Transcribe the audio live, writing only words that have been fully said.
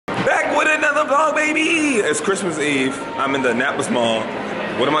another vlog, baby. It's Christmas Eve. I'm in the Annapolis Mall.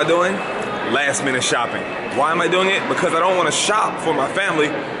 What am I doing? Last minute shopping. Why am I doing it? Because I don't want to shop for my family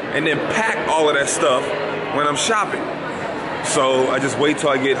and then pack all of that stuff when I'm shopping. So I just wait till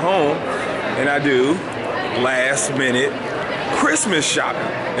I get home and I do last minute Christmas shopping.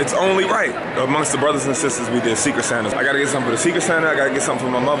 It's only right. Amongst the brothers and sisters, we did Secret Santas. I gotta get something for the Secret Santa, I gotta get something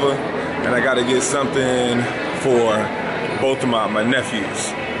for my mother, and I gotta get something for both of my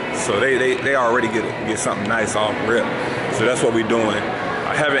nephews. So they already get something nice off rip. So that's what we're doing.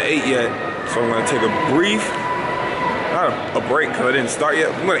 I haven't ate yet, so I'm gonna take a brief, not a break because I didn't start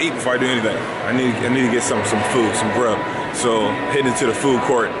yet. I'm gonna eat before I do anything. I need to get some food, some grub. So heading to the food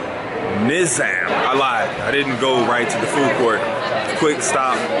court. Nizam. I lied. I didn't go right to the food court. Quick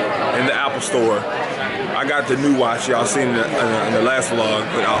stop in the Apple store. I got the new watch y'all seen in the last vlog,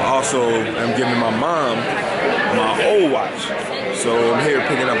 but I also am giving my mom my old watch. So I'm here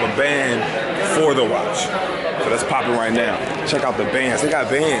picking up a band for the watch. So that's popping right now. Check out the bands. They got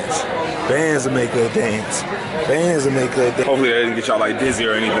bands. Bands that make good dance. Bands that make good dance. Hopefully they didn't get y'all like dizzy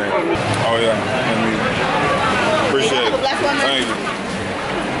or anything. Oh yeah. Appreciate it. Thank you.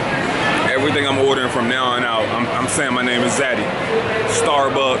 Everything I'm ordering from now on out, I'm saying my name is Zaddy.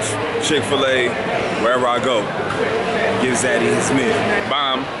 Starbucks, Chick-fil-A, wherever I go. Give Zaddy his meal.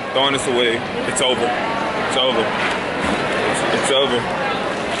 Bomb, throwing this away. It's over. It's over. It's over.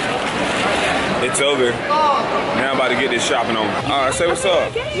 It's over. Now I'm about to get this shopping on. Alright, say what's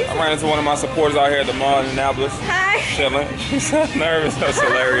up. I ran into one of my supporters out here at the mall in Annapolis. Hi. Chilling. She's so nervous. That's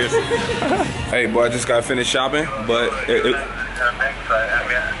hilarious. Hey, boy, I just got finished shopping, but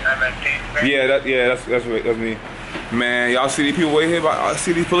that's me. Man, y'all see these people way here? I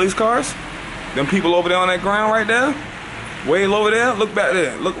see these police cars? Them people over there on that ground right there? Way over there? Look back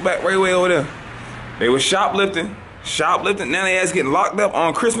there. Look back way over there. They was shoplifting. Now they ass getting locked up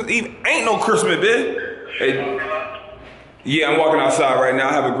on Christmas Eve. Ain't no Christmas, bitch. Hey. Yeah, I'm walking outside right now.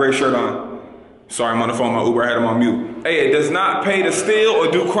 I have a gray shirt on. Sorry, I'm on the phone. My Uber, I had him on mute. Hey, it does not pay to steal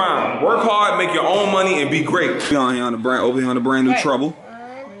or do crime. Work hard, make your own money, and be great. We on here on the brand new Trouble.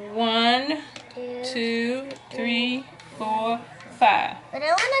 1, 2, 3, 4, 5. But I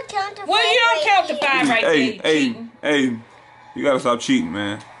want to count to 5. Well, you don't count to 5 right there. Hey, you gotta stop cheating,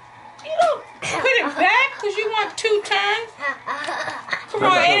 man. You don't put it back because you want 2 turns. Come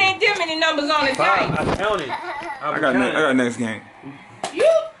on, it ain't that many numbers on the dice. I counted. I got next game. You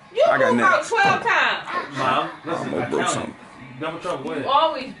moved about 12 times. Mom, listen, I'm gonna break something. Double trouble with it. You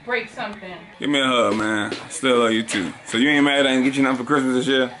always break something. Give me a hug, man. Still love you too. So you ain't mad I didn't get you nothing for Christmas this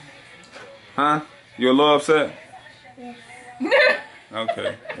year? Huh? You a little upset? Yeah.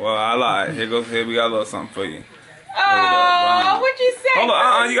 Okay. Well, I lied. Here we got a little something for you. Oh, what'd you say? Hold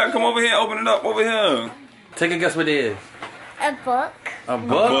on, you gotta come over here, open it up over here. Take a guess what it is. A book. A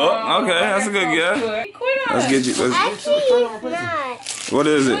book? Okay, that's a good guess. Let's get you. Actually, it's not. What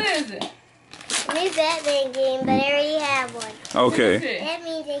is it? What is it? New Batman game, but I already have one. Okay. That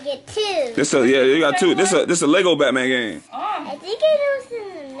means I get 2. You got 2. This a Lego Batman game. Oh. I think it was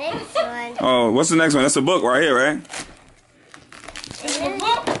in the next one. Oh, what's the next one? That's a book right here, right? Is it a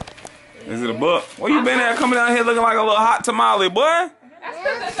book? Is it a book? Where you been at coming down here looking like a little hot tamale, boy? That's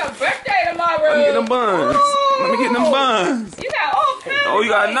because it's a birthday tomorrow. Let me get them buns. Let me get them buns. You got all kinds. Oh, you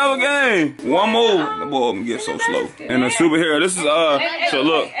got another game. One more. The boy I'm get so slow. And a superhero. This is so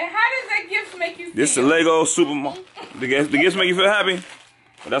look. And how does that gift make you feel? This is a Lego Super. The gifts make you feel happy.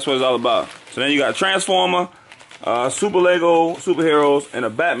 But that's what it's all about. So then you got Transformer, Super Lego superheroes, and a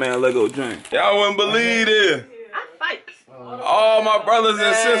Batman Lego drink. Y'all wouldn't believe it. I fight. All my brothers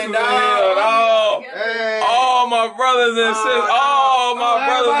and sisters in here. All my brothers and sisters. All my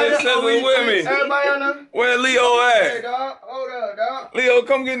brothers and sisters with me. Everybody on them? Where Leo at? Hey, dog. Hold up, dog. Leo,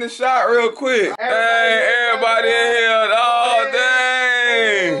 come get in the shot real quick. Hey, everybody in here. Oh,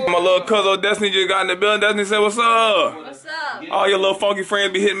 dang. My little cousin Destiny just got in the building. Destiny said, what's up? What's up? All your little funky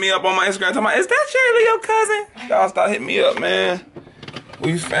friends be hitting me up on my Instagram talking about, is that your Leo cousin? Y'all start hitting me up, man.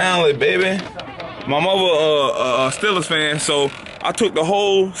 We family, baby. My mother a Steelers fan, so I took the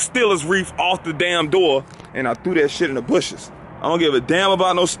whole Steelers wreath off the damn door and I threw that shit in the bushes. I don't give a damn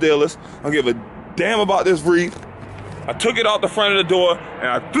about no Steelers. I don't give a damn about this wreath. I took it off the front of the door and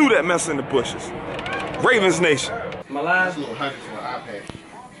I threw that mess in the bushes. Ravens Nation. My last Little hundreds for an iPad.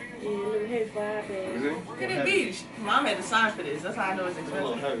 Look at the beach. Mom had to sign for this. That's how I know it's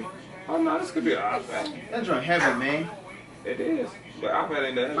expensive. Oh no, this could be an iPad. That joint heavy, man. It is. But iPad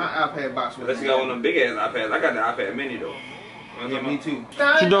ain't that heavy. My iPad box was. Unless you got one of them big ass iPads. I got the iPad mini though. Yeah, me too.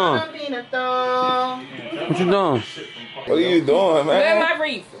 What you doing? What you doing? What are you doing, man? Where's my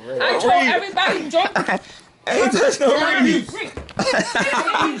wreath? I told everybody, don't. Ain't touch no wreath.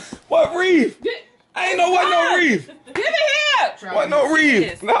 What reef? I ain't know what no reef. Give it here. What no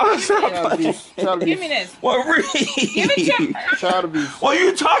reef? No, stop. Give me this. What reef? Give it to Child abuse. What are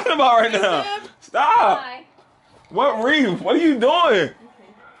you talking about right now? Stop. What reef? What are you doing?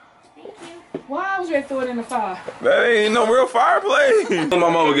 Why was you throw it in the fire? That ain't no real fireplace. My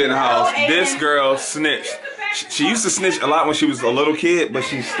mama get in the house. This girl snitched. She used to snitch a lot when she was a little kid, but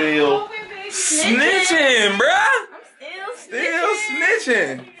she's still snitching, bruh. Still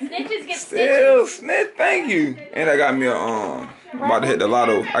snitching. Snitches get Still snitch. Thank you. And I got me a I'm about to hit the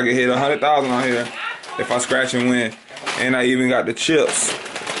lotto. I can hit 100,000 on here if I scratch and win. And I even got the chips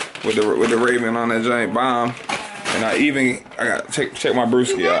with the Raven on that giant bomb. And I got to check my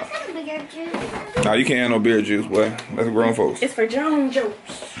brewski out. No, you can't have no beer juice, boy. That's grown folks. It's for John Joe.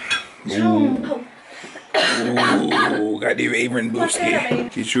 Ooh, got the Raven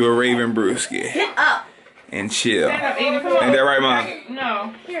brewski. Get you a Raven brewski. Get up. And chill. Ain't Ain't that right, Mom?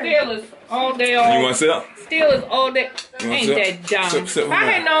 No. Steelers all day all. You want to sip? Steelers all day. Ain't that dumb? If I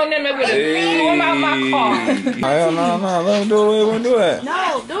had known them, it would have threw them out my car. Hell no. Let them do it. We wouldn't do that.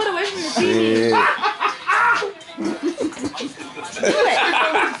 No, do it away from the TV.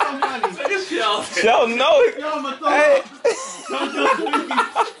 Y'all know it.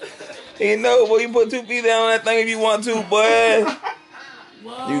 Hey. You know, boy, you put 2 feet down on that thing if you want to, boy.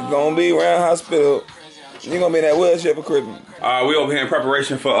 You gonna be around hospital. You gonna be in that wheelchair for Christmas. We over here in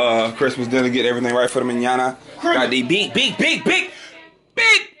preparation for Christmas dinner, get everything right for the manana. Got the big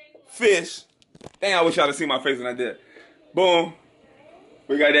fish. Dang, I wish y'all had seen my face when I did. Boom.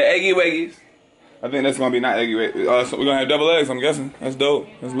 We got the eggy waggies. I think that's gonna be not eggy waggies. So we're gonna have double eggs, I'm guessing. That's dope.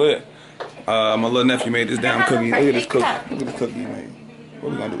 That's lit. My little nephew made this damn cookie. Look at this cookie. Look at this cookie, man.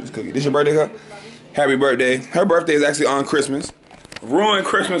 What we gonna do with this cookie? This your birthday cup? Happy birthday. Her birthday is actually on Christmas. Ruined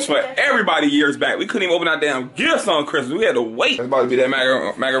Christmas for everybody years back. We couldn't even open our damn gifts on Christmas. We had to wait. It's about to be that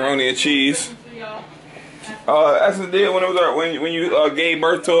macaroni and cheese. That's the deal when it was when you gave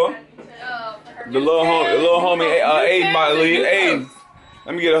birth to her. The little homie Aiden by the lead. Aiden,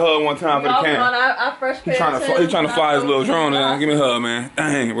 let me get a hug one time for the camera. He's trying to fly his little drone. Give me a hug, man.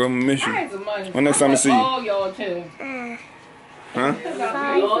 Dang, we're gonna miss you. When next time I see you? All y'all too. Huh?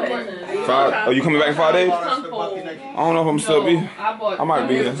 5? Oh, you coming back in 5 days? I don't know if I'm still be. I might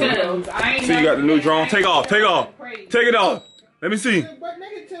be here. See, you got the new drone. Take off. Take it off. Let me see. But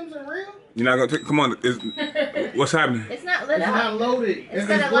nigga, Tim's are real. You're not gonna take. Come on. What's happening? It's not lit It's up. not loaded. If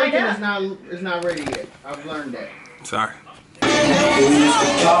it's blinking, it's not ready yet. I've learned that. Sorry.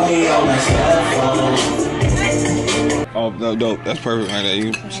 Oh, no, dope. That's perfect right there.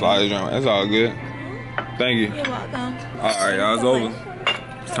 You slide it on. That's all good. Thank you. You're welcome. All right, y'all. It's over.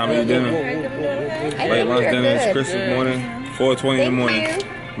 It's time to eat dinner. Late lunch dinner. It's Christmas morning. 4:20 in the morning.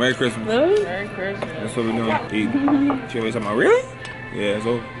 Merry Christmas. Merry Christmas. That's what we're doing. Eat. She always talking about, really? Yeah, it's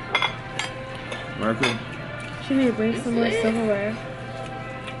over. Merry Christmas. She need to bring some more silverware.